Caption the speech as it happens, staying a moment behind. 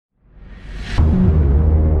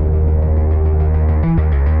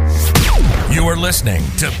are listening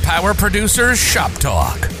to Power Producers Shop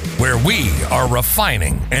Talk, where we are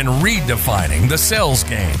refining and redefining the sales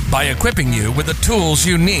game by equipping you with the tools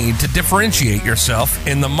you need to differentiate yourself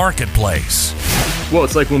in the marketplace. Well,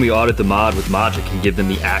 it's like when we audit the mod with Magic and give them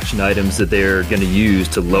the action items that they're going to use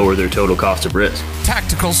to lower their total cost of risk.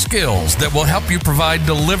 Tactical skills that will help you provide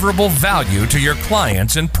deliverable value to your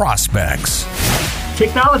clients and prospects.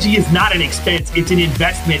 Technology is not an expense, it's an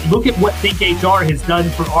investment. Look at what ThinkHR has done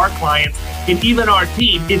for our clients and even our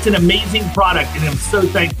team. It's an amazing product, and I'm so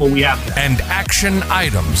thankful we have that. And action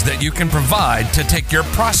items that you can provide to take your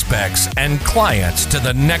prospects and clients to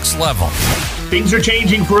the next level. Things are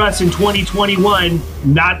changing for us in 2021.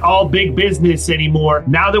 Not all big business anymore.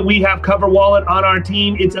 Now that we have CoverWallet on our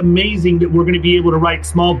team, it's amazing that we're going to be able to write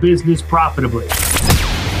small business profitably.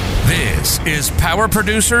 This is Power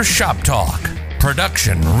Producer Shop Talk.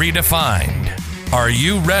 Production redefined. Are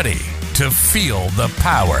you ready to feel the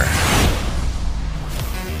power?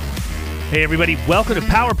 Hey everybody, welcome to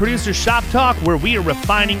Power Producer Shop Talk, where we are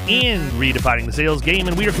refining and redefining the sales game,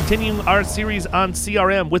 and we are continuing our series on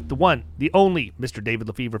CRM with the one, the only, Mr. David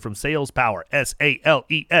Lefevre from Sales Power,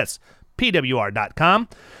 SalesPWR.com,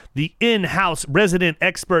 the in-house resident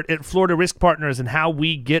expert at Florida Risk Partners and how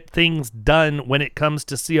we get things done when it comes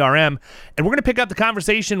to CRM. And we're going to pick up the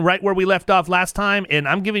conversation right where we left off last time, and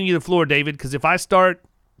I'm giving you the floor, David, because if I start,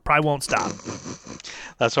 probably won't stop.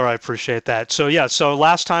 That's all right. Appreciate that. So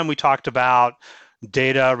last time we talked about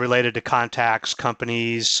data related to contacts,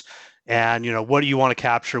 companies, and, what do you want to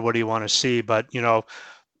capture? What do you want to see? But,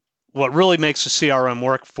 what really makes a CRM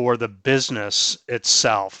work for the business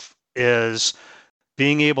itself is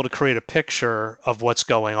being able to create a picture of what's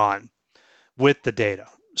going on with the data.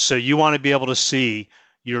 So you want to be able to see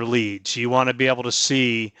your leads. You want to be able to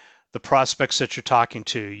see the prospects that you're talking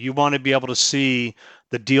to. You want to be able to see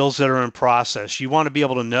the deals that are in process. You want to be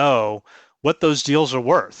able to know what those deals are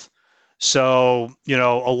worth. So,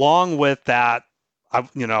 along with that, how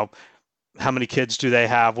many kids do they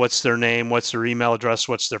have? What's their name? What's their email address?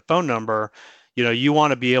 What's their phone number? You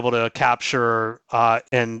want to be able to capture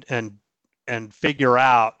and figure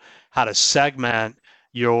out how to segment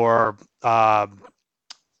your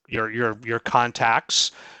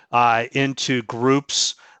contacts into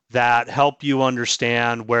groups that help you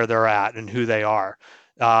understand where they're at and who they are.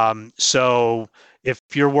 So if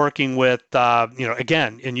you're working with,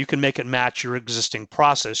 again, and you can make it match your existing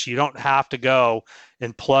process, you don't have to go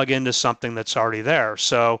and plug into something that's already there.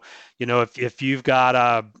 So, if you've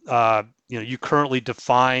got you currently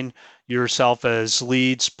define yourself as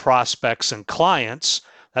leads, prospects, and clients,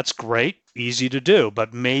 that's great, easy to do.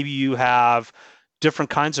 But maybe you have different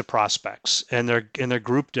kinds of prospects and they're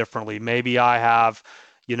grouped differently. Maybe I have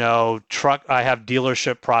I have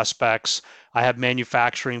dealership prospects, I have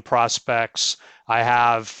manufacturing prospects, I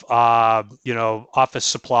have, office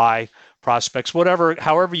supply prospects,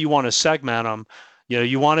 however you want to segment them.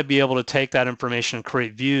 You want to be able to take that information and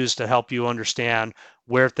create views to help you understand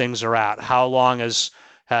where things are at. How long has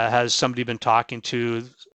somebody been talking to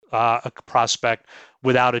a prospect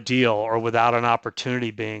without a deal or without an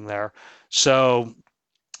opportunity being there? So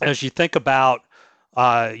as you think about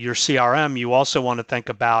your CRM, you also want to think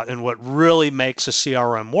about, and what really makes a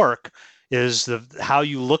CRM work is how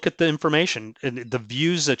you look at the information and the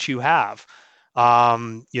views that you have.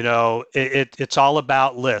 It's all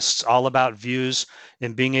about lists, all about views,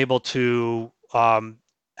 and being able to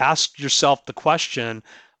ask yourself the question,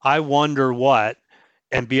 I wonder what,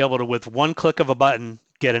 and be able to, with one click of a button,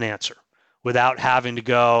 get an answer without having to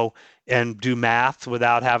go and do math,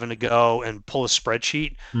 without having to go and pull a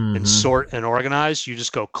spreadsheet and sort and organize. You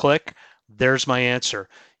just go click, there's my answer.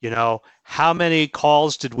 How many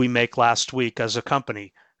calls did we make last week as a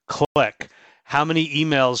company? Click. How many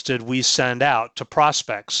emails did we send out to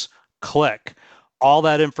prospects? Click. All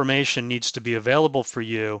that information needs to be available for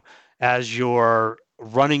you as you're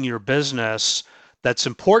running your business. That's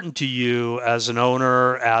important to you as an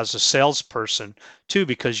owner, as a salesperson too,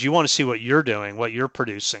 because you want to see what you're doing, what you're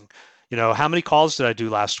producing. How many calls did I do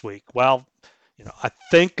last week? Well, I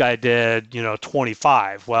think I did,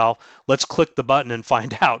 25. Well, let's click the button and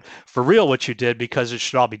find out for real what you did, because it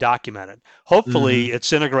should all be documented. Hopefully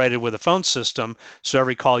it's integrated with a phone system, so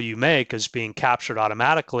every call you make is being captured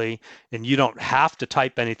automatically and you don't have to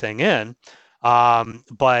type anything in.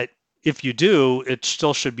 But if you do, it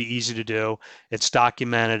still should be easy to do. It's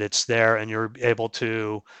documented, it's there, and you're able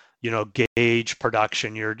to gauge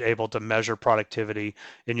production, you're able to measure productivity,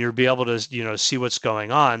 and you'll be able to, see what's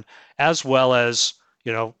going on, as well as,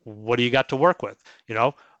 what do you got to work with?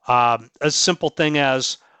 A simple thing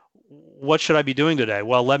as, what should I be doing today?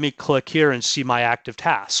 Well, let me click here and see my active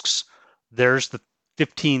tasks. There's the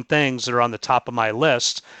 15 things that are on the top of my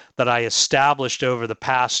list that I established over the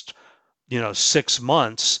past 6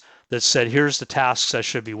 months that said, here's the tasks I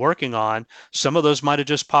should be working on. Some of those might have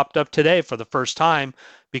just popped up today for the first time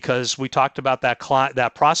because we talked about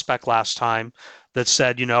that prospect last time that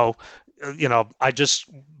said, I just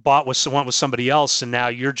went with somebody else, and now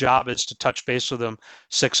your job is to touch base with them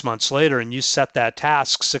 6 months later, and you set that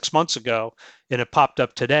task 6 months ago, and it popped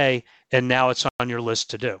up today, and now it's on your list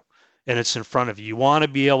to do, and it's in front of you. You want to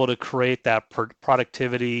be able to create that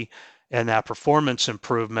productivity and that performance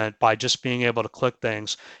improvement by just being able to click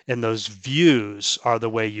things, and those views are the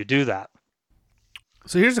way you do that.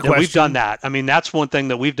 So here's a question. We've done that. I mean, that's one thing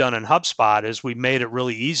that we've done in HubSpot is we made it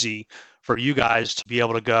really easy for you guys to be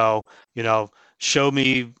able to go, show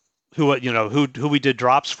me who we did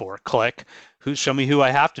drops for, click. Show me who I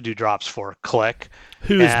have to do drops for, click.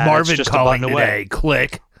 Who's Marvin calling today,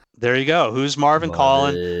 click. There you go. Who's Marvin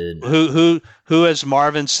calling? Who has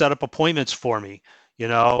Marvin set up appointments for me?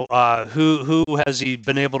 Who has he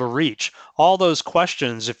been able to reach? All those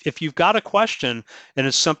questions. If you've got a question and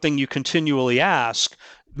it's something you continually ask,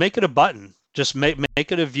 make it a button. Just make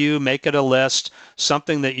it a view, make it a list,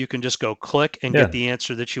 something that you can just go click and get the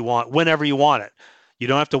answer that you want whenever you want it. You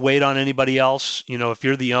don't have to wait on anybody else. If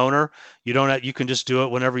you're the owner, you can just do it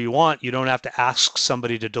whenever you want. You don't have to ask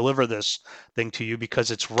somebody to deliver this thing to you because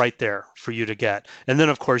it's right there for you to get. And then,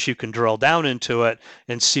 of course, you can drill down into it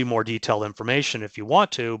and see more detailed information if you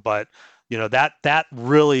want to. But that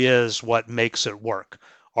really is what makes it work.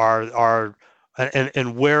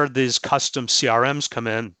 And where these custom CRMs come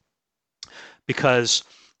in, because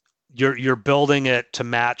you're building it to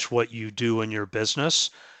match what you do in your business,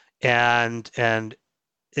 and a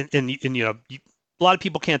lot of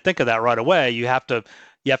people can't think of that right away. You have to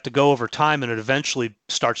go over time, and it eventually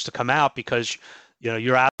starts to come out because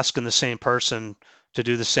you're asking the same person to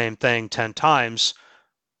do the same thing 10 times.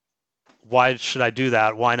 Why should I do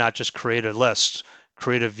that? Why not just create a list,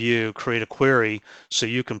 create a view, create a query so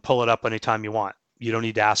you can pull it up anytime you want? You don't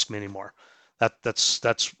need to ask me anymore. That's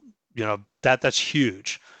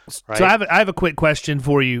huge. Right? So I have a quick question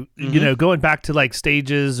for you. Mm-hmm. Going back to like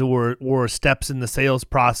stages or steps in the sales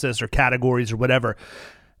process or categories or whatever,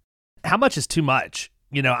 how much is too much?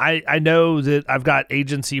 I know that I've got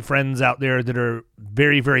agency friends out there that are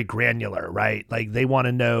very, very granular, right? Like they want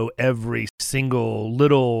to know every single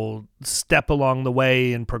little step along the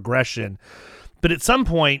way in progression. But at some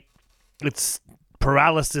point, it's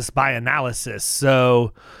paralysis by analysis.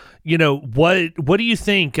 So, what do you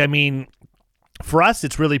think? I mean, for us,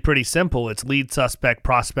 it's really pretty simple. It's lead, suspect,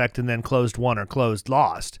 prospect, and then closed won or closed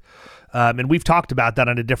lost. And we've talked about that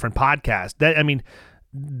on a different podcast.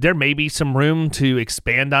 There may be some room to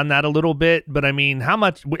expand on that a little bit, but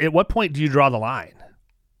at what point do you draw the line?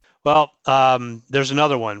 Well, there's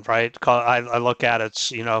another one, right? I look at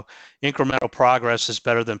it's, incremental progress is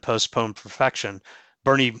better than postponed perfection.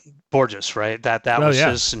 Bernie Borges, right? That was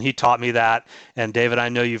his, and he taught me that. And David, I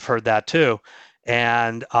know you've heard that too.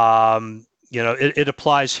 And, it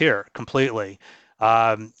applies here completely.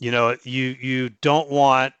 You don't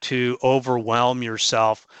want to overwhelm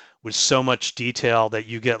yourself with so much detail that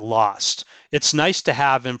you get lost. It's nice to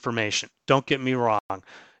have information. Don't get me wrong.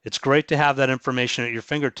 It's great to have that information at your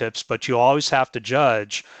fingertips, but you always have to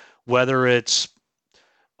judge whether it's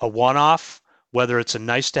a one-off, whether it's a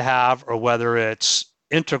nice to have, or whether it's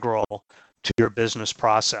integral to your business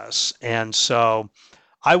process. And so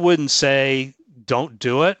I wouldn't say don't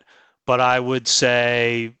do it, but I would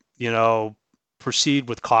say, proceed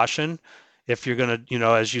with caution if you're going to,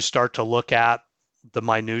 as you start to look at the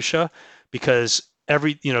minutia, because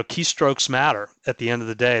every, keystrokes matter at the end of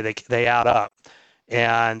the day. They add up.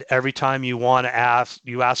 And every time you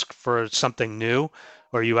ask for something new,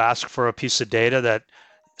 or you ask for a piece of data, that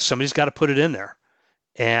somebody's got to put it in there.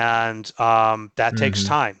 And that takes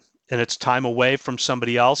time, and it's time away from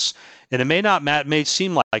somebody else. And it may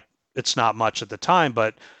seem like it's not much at the time,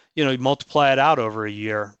 but you multiply it out over a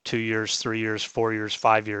year, 2 years, 3 years, 4 years,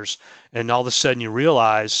 5 years, and all of a sudden you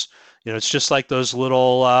realize, it's just like those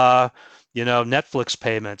little, Netflix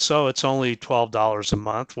payments. So it's only $12 a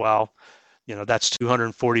month. Well, that's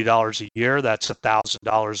 $240 a year. That's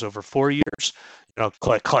 $1,000 over 4 years.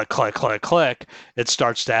 Click, click, click, click, click. It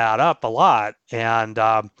starts to add up a lot, and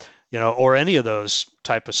or any of those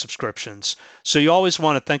type of subscriptions. So you always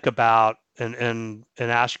want to think about and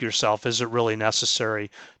ask yourself, is it really necessary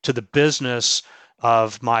to the business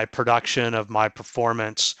of my production, of my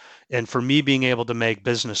performance, and for me being able to make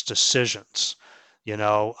business decisions?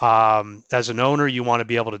 As an owner, you want to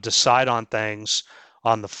be able to decide on things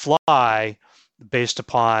on the fly based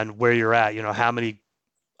upon where you're at. How many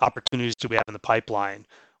opportunities do we have in the pipeline?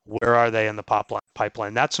 Where are they in the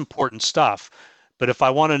pipeline? That's important stuff. But if I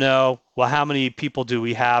want to know, well, how many people do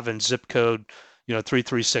we have in zip code,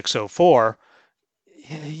 33604,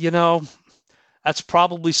 that's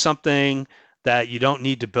probably something that you don't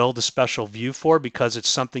need to build a special view for, because it's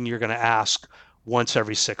something you're going to ask once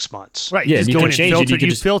every 6 months. Right. Yeah, just you go can in and change filter, it. You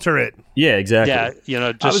can filter it. Yeah, exactly. Yeah, I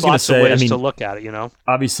was just gonna lots say, of ways I mean, to look at it,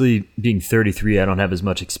 Obviously, being 33, I don't have as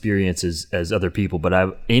much experience as other people,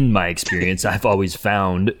 but in my experience, I've always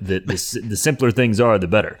found that the simpler things are, the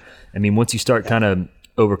better. I mean, once you start kind of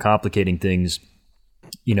overcomplicating things,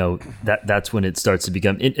 that's when it starts to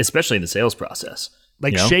become, especially in the sales process.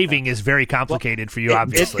 Like shaving is very complicated for you,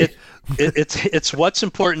 obviously. It's what's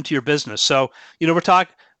important to your business. So, we're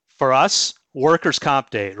talking, for us, workers' comp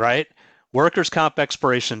date, right? Workers' comp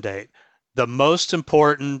expiration date. One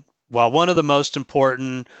of the most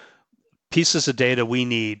important pieces of data we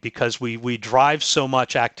need, because we drive so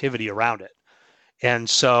much activity around it. And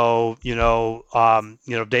so,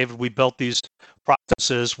 David, we built these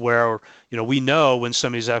processes where, we know when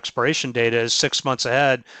somebody's expiration date is 6 months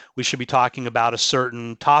ahead, we should be talking about a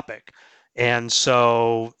certain topic. And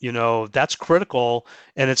so, that's critical.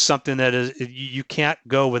 And it's something that you can't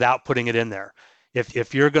go without putting it in there.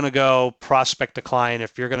 If you're going to go prospect a client,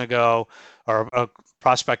 if you're going to go or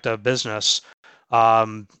prospect a business,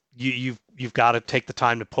 you've got to take the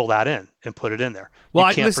time to pull that in and put it in there. Well,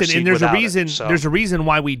 listen, and there's a reason. There's a reason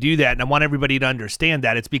why we do that, and I want everybody to understand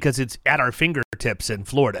that. It's because it's at our fingertips in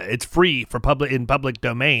Florida. It's free for public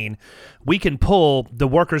domain. We can pull the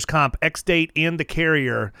workers' comp X date and the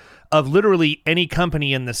carrier of literally any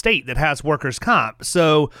company in the state that has workers' comp.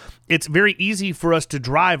 So it's very easy for us to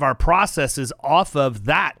drive our processes off of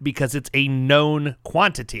that, because it's a known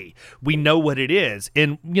quantity. We know what it is,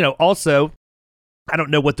 and also, I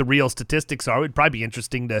don't know what the real statistics are. It would probably be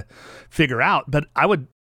interesting to figure out, but I would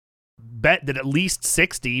bet that at least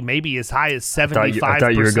 60, maybe as high as 75%. I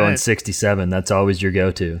thought you were going 67. That's always your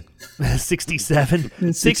go-to.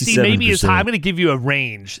 67? 60 maybe as high. I'm going to give you a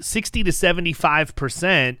range. 60 to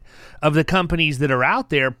 75% of the companies that are out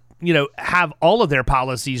there, have all of their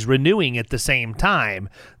policies renewing at the same time.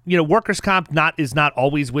 Workers' comp is not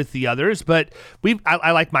always with the others, but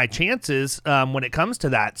I like my chances when it comes to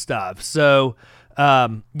that stuff. So,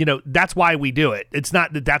 that's why we do it. It's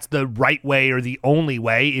not that that's the right way or the only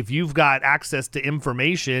way. If you've got access to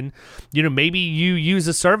information, maybe you use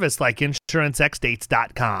a service like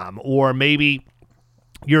insurancexdates.com, or maybe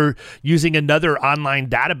you're using another online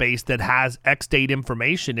database that has X date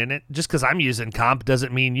information in it. Just because I'm using comp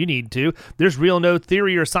doesn't mean you need to. There's no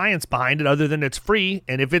theory or science behind it other than it's free.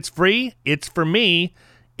 And if it's free, it's for me.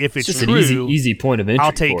 If it's just true, an easy point of entry.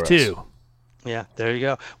 I'll take two. Yeah, there you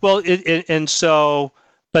go. Well,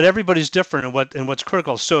 but everybody's different in what's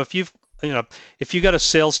critical. So if you've got a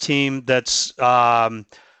sales team that's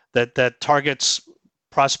that targets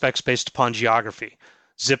prospects based upon geography,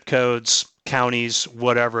 zip codes, counties,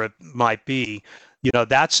 whatever it might be,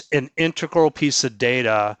 that's an integral piece of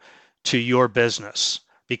data to your business,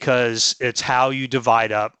 because it's how you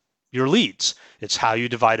divide up your leads. It's how you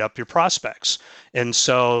divide up your prospects. And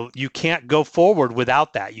so you can't go forward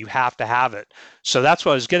without that. You have to have it. So that's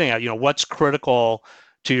what I was getting at. What's critical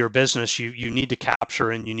to your business, you need to capture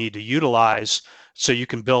and you need to utilize so you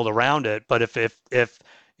can build around it. But if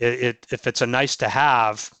it's a nice to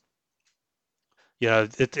have,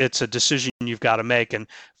 it's a decision you've got to make. And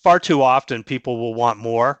far too often people will want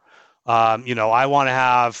more. I want to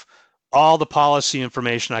have all the policy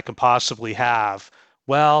information I can possibly have.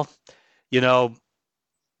 Well,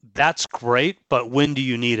 that's great, but when do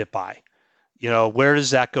you need it by? Where does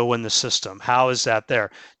that go in the system? How is that there?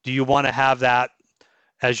 Do you want to have that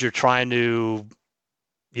as you're trying to,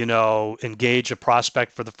 engage a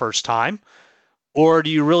prospect for the first time? Or do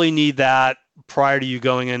you really need that prior to you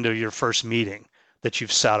going into your first meeting that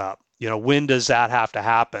you've set up? When does that have to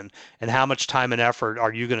happen? And how much time and effort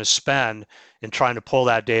are you going to spend in trying to pull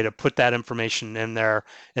that data, put that information in there,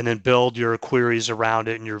 and then build your queries around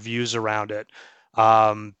it and your views around it?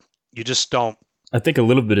 You just don't. I think a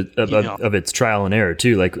little bit of it's trial and error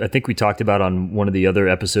too. Like I think we talked about on one of the other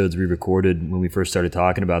episodes we recorded when we first started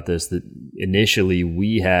talking about this, that initially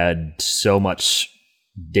we had so much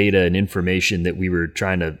data and information that we were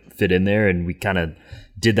trying to fit in there, and we kind of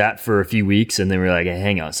did that for a few weeks, and then we were like, hey,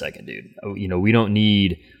 hang on a second, dude. We don't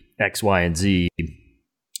need X, Y, and Z.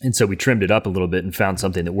 And so we trimmed it up a little bit and found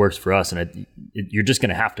something that works for us. And you're just going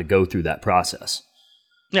to have to go through that process.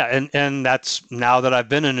 Yeah, and that's now that I've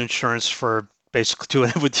been in insurance for basically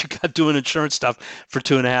doing insurance stuff for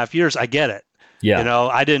 2.5 years, I get it. Yeah.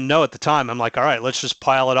 I didn't know at the time. I'm like, all right, let's just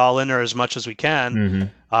pile it all in there as much as we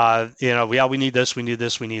can. we need this, we need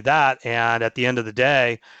this, we need that. And at the end of the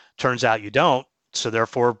day, turns out you don't. So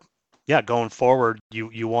therefore, going forward,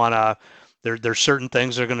 you want to, there's certain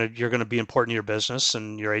things that you're going to be important to your business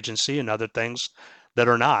and your agency, and other things that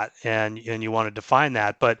are not. And you want to define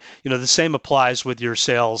that. But, the same applies with your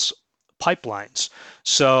sales pipelines.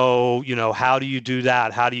 So, how do you do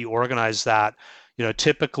that? How do you organize that?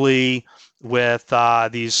 Typically with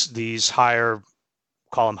these higher,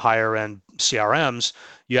 call them higher end CRMs,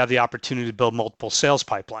 you have the opportunity to build multiple sales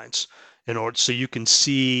pipelines in order, so you can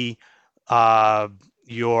see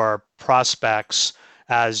your prospects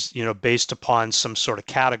as, based upon some sort of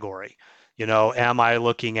category. Am I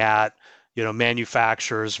looking at,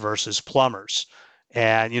 manufacturers versus plumbers,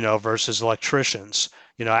 and, versus electricians,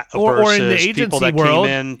 or in the versus agency people that world,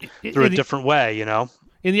 came in through a different way,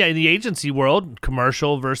 In the agency world,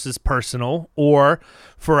 commercial versus personal, or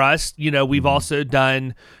for us, we've also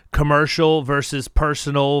done commercial versus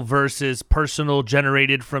personal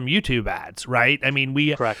generated from YouTube ads, right? I mean, we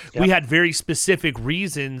had very specific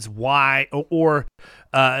reasons why, or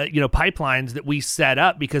pipelines that we set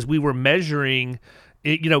up because we were measuring,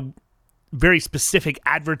 very specific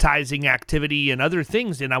advertising activity and other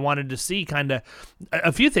things. And I wanted to see kind of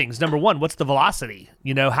a few things. Number one, what's the velocity?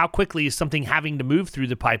 How quickly is something having to move through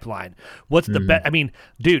the pipeline? What's the I mean,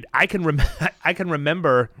 dude, I can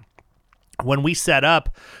remember when we set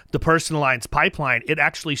up the Personalized pipeline, it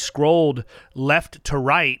actually scrolled left to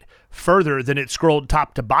right further than it scrolled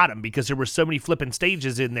top to bottom because there were so many flipping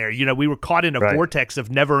stages in there. We were caught in a vortex of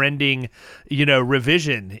never-ending,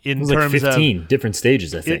 revision in terms of 15 different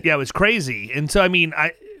stages, I think. It was crazy. And so, I mean,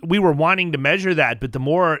 we were wanting to measure that, but the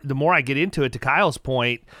more I get into it, to Kyle's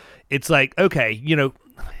point, it's like, okay,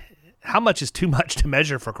 how much is too much to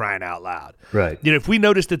measure, for crying out loud? Right. If we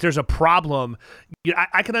notice that there's a problem,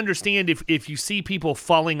 I can understand if you see people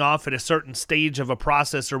falling off at a certain stage of a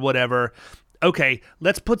process or whatever. Okay,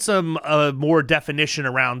 let's put some more definition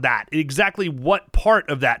around that. Exactly what part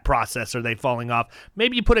of that process are they falling off?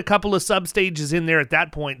 Maybe you put a couple of sub-stages in there at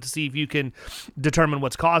that point to see if you can determine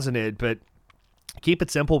what's causing it. But keep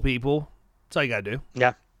it simple, people. That's all you got to do.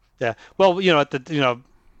 Yeah. Well,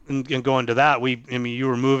 and going to that, you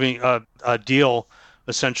were moving a deal,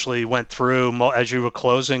 essentially went through as you were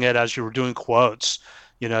closing it, as you were doing quotes.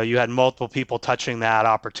 You had multiple people touching that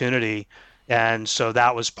opportunity. And so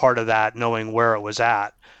that was part of that, knowing where it was at,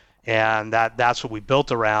 and that's what we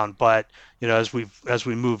built around. But as we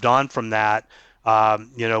moved on from that,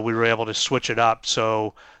 we were able to switch it up.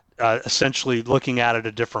 So essentially, looking at it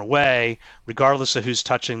a different way, regardless of who's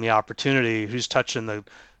touching the opportunity, who's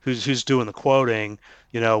who's doing the quoting.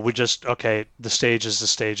 We just the stage is the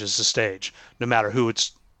stage is the stage, no matter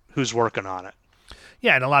who's working on it.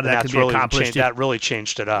 Yeah, and a lot of that can be accomplished. That really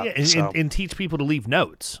changed it up. Yeah, and teach people to leave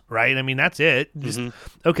notes, right? I mean, that's it. Just,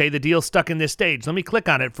 okay, the deal's stuck in this stage. Let me click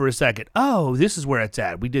on it for a second. Oh, this is where it's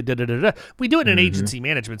at. We did da-da-da-da. We do it in an agency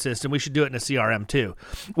management system. We should do it in a CRM too.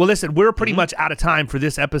 Well, listen, we're pretty much out of time for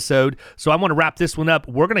this episode, so I want to wrap this one up.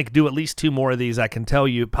 We're going to do at least 2 more of these, I can tell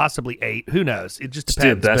you, possibly 8. Who knows? It just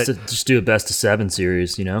depends. Just do a best of 7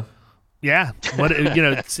 series, Yeah,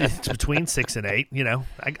 it's between 6 and 8.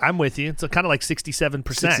 I'm with you. It's kind of like 67%.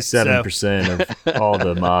 67% of all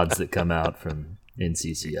the mods that come out from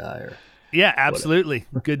NCCI Yeah, absolutely.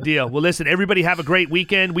 Good deal. Well, listen, everybody have a great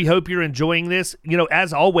weekend. We hope you're enjoying this.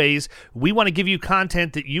 As always, we want to give you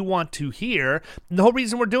content that you want to hear. And the whole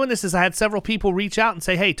reason we're doing this is I had several people reach out and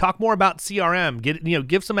say, hey, talk more about CRM.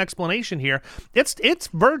 Give some explanation here. It's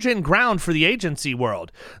virgin ground for the agency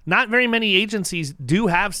world. Not very many agencies do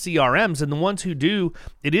have CRMs, and the ones who do,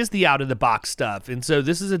 it is the out-of-the-box stuff. And so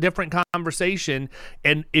this is a different conversation.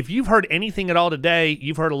 And if you've heard anything at all today,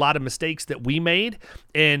 you've heard a lot of mistakes that we made.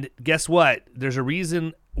 And guess what? There's a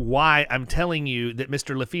reason why I'm telling you that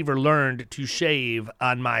Mr. Lefevre learned to shave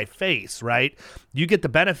on my face, right? You get the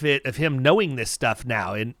benefit of him knowing this stuff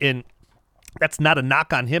now. And that's not a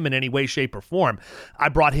knock on him in any way, shape, or form. I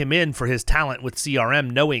brought him in for his talent with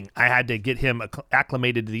CRM, knowing I had to get him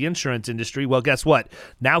acclimated to the insurance industry. Well, guess what?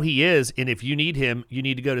 Now he is, and if you need him, you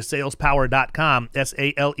need to go to salespower.com,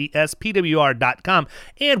 SALESPWR.com.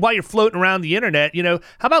 And while you're floating around the internet, how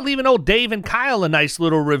about leaving old Dave and Kyle a nice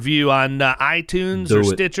little review on iTunes or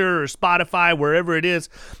Stitcher or Spotify, wherever it is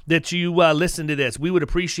that you listen to this. We would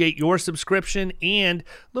appreciate your subscription and a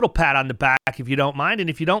little pat on the back if you don't mind. And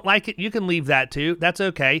if you don't like it, you can leave that too. That's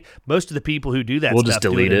okay. Most of the people who do that we'll stuff just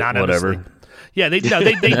delete it, anonymously. whatever. Yeah, they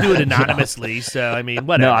do it anonymously. So I mean,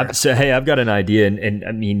 whatever. No, hey, I've got an idea, and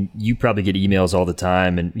I mean, you probably get emails all the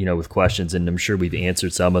time, and with questions, and I'm sure we've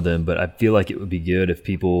answered some of them. But I feel like it would be good if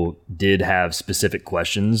people did have specific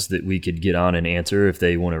questions that we could get on and answer if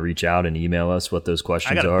they want to reach out and email us what those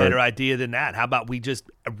questions are. I got a better idea than that. How about we just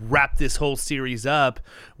wrap this whole series up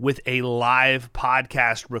with a live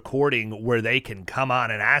podcast recording where they can come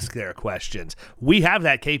on and ask their questions? We have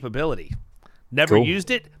that capability. Never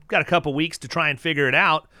used it. Got a couple weeks to try and figure it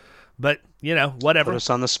out, but whatever. Put us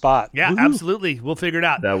on the spot. Yeah, absolutely. We'll figure it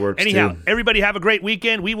out. That works. Anyhow, too. Everybody have a great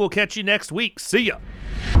weekend. We will catch you next week. See ya.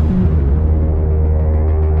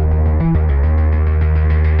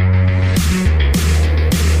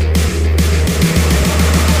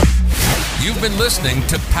 You've been listening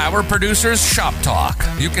to Power Producers Shop Talk.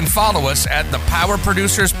 You can follow us at the Power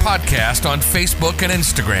Producers Podcast on Facebook and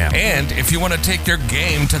Instagram. And if you want to take your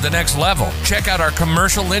game to the next level, check out our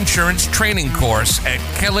commercial insurance training course at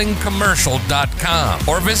killingcommercial.com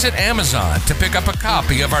or visit Amazon to pick up a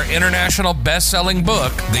copy of our international best-selling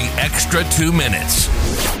book, The Extra 2 Minutes.